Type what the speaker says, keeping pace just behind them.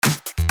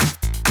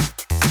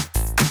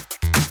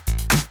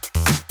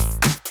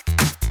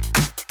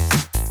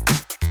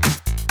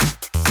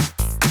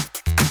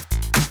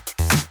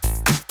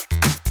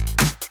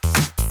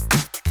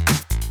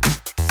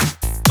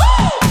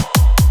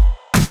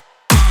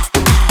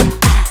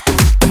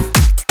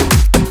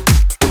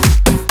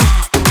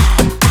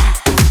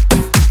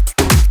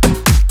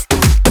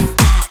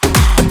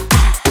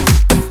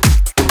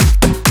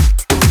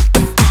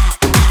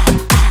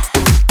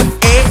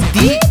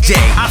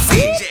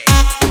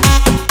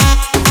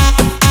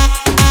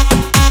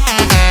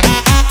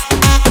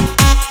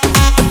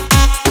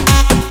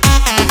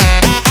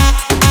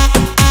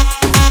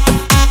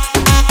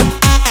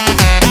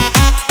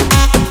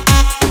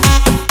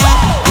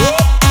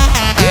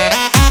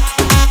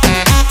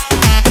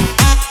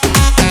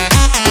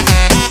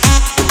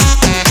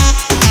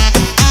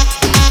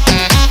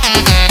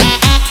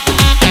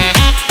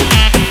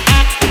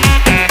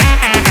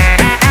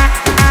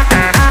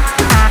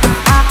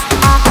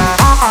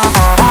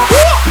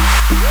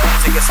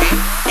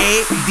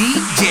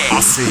DJ.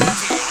 Así.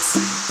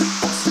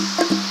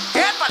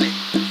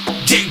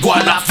 Llego a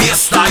la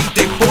fiesta y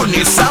te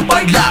pones a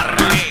bailar.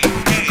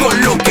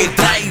 Con lo que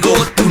traigo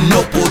tú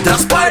no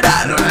podrás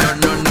parar.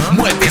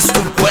 Mueves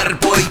tu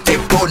cuerpo y te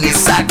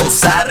pones a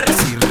gozar.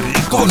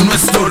 Con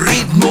nuestro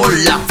ritmo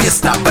la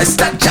fiesta va a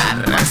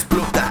estallar.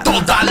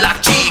 Todas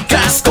las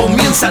chicas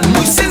comienzan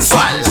muy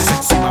sensual.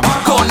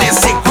 Con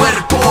ese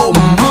cuerpo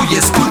muy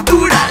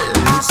escultural.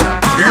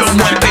 Lo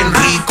mueven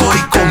rico y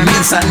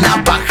comienzan a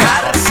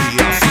bajar.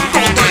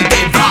 Todo el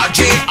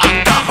desvalle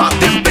acaba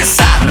de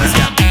empezar.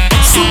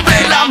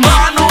 Sube la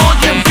mano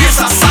y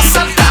empiezas a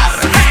saltar.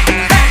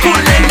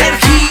 Con la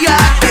energía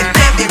que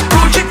te de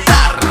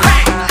proyectar.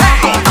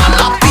 Toda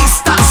la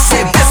pista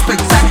se ve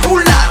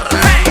espectacular.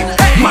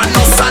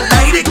 Manos al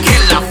aire que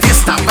la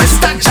fiesta va a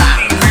estallar.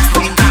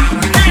 1, 2,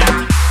 3,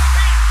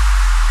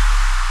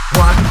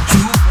 go.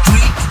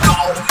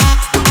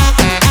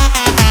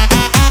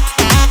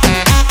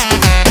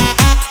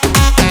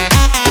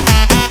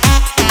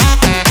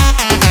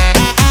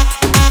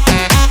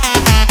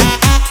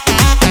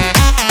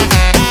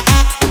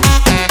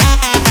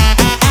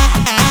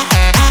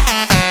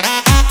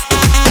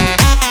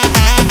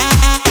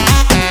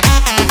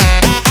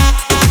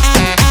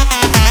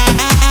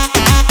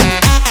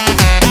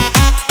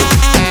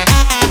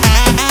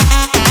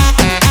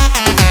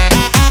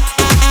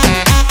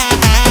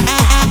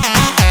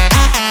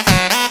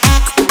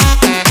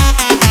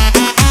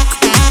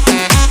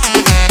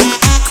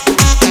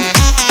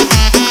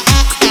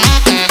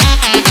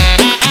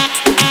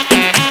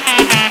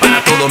 Para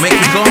todo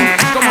México,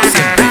 como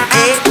siempre,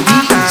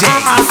 DJ.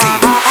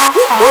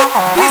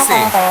 Dice,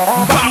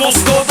 vamos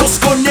todos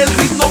con el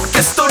ritmo que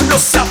esto no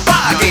se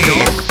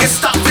apague. Que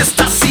esta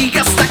fiesta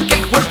siga hasta que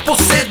el cuerpo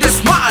se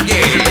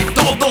desmaye.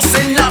 Todos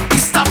en la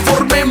pista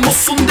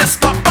formemos un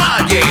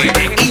despapalle.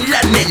 Y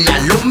la nena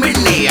lo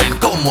menean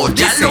como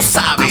ya lo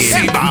sabe.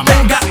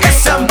 Venga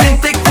ese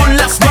ambiente con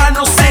las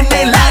manos en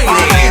el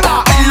aire.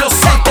 Y los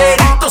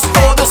solteritos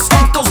todos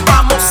juntos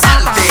vamos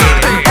al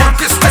aire.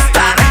 Porque esto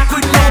está rico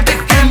y no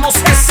dejemos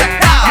que se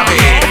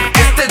acabe.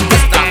 Este es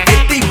nuestra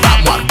fiesta y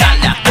vamos a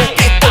darle a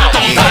toque.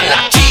 Todas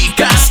las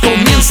chicas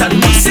comienzan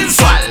muy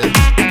sensual.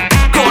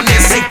 Con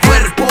ese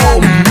cuerpo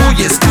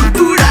muy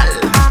escultural.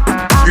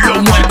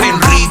 Lo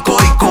mueven rico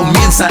y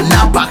comienzan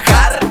a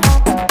bajar.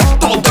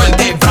 Todo el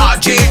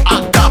desvalle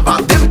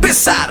acaba de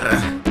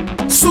empezar.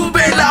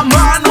 Sube la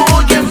mano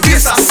y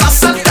empiezas a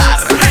saltar.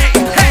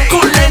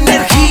 Con la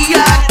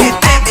energía que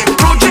te de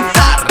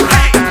proyectar.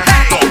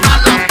 Toda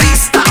la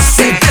pista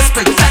se ve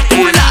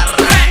espectacular.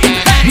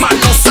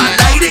 Manos al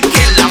aire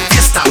que la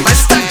fiesta va a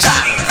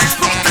estallar.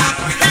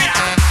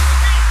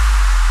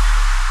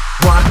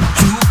 1,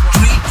 2,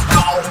 3,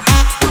 go.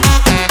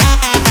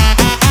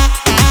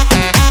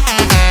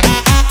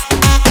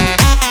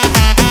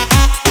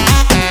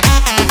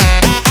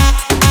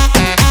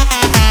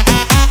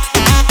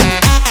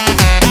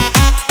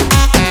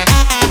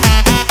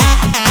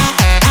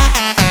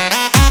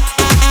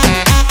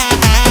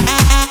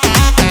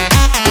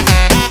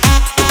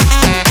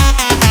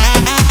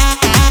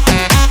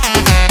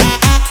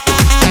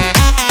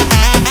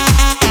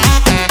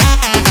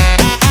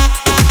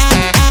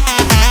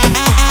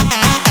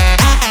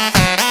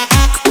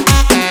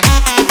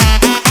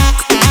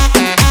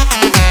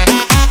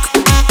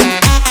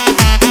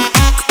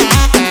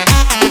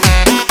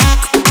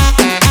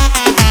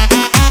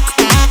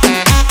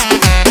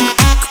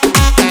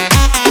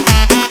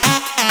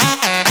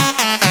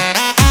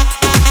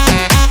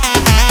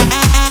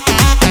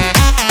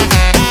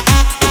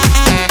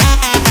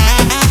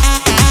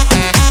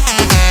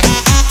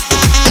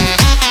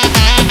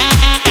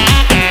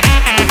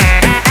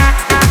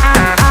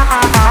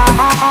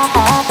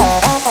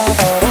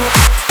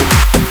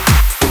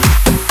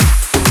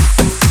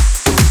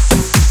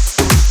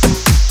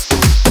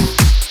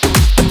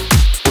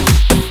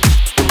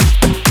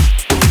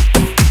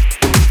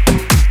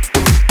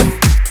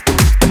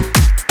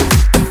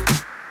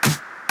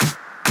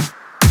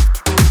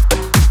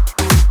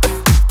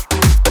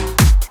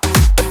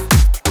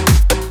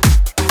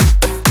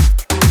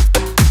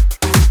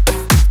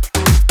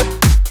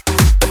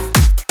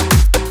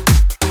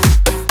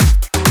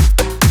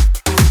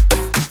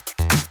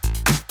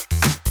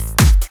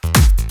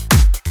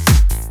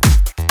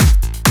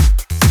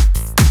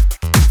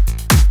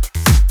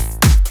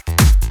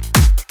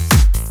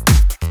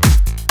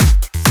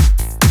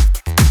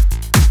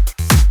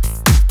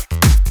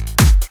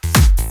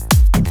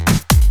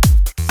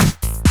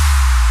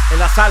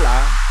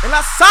 En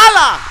la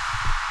sala.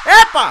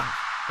 ¡Epa!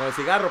 Con el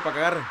cigarro para que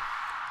agarre.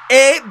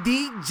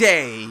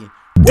 DJ.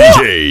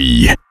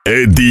 DJ.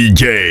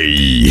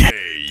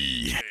 DJ.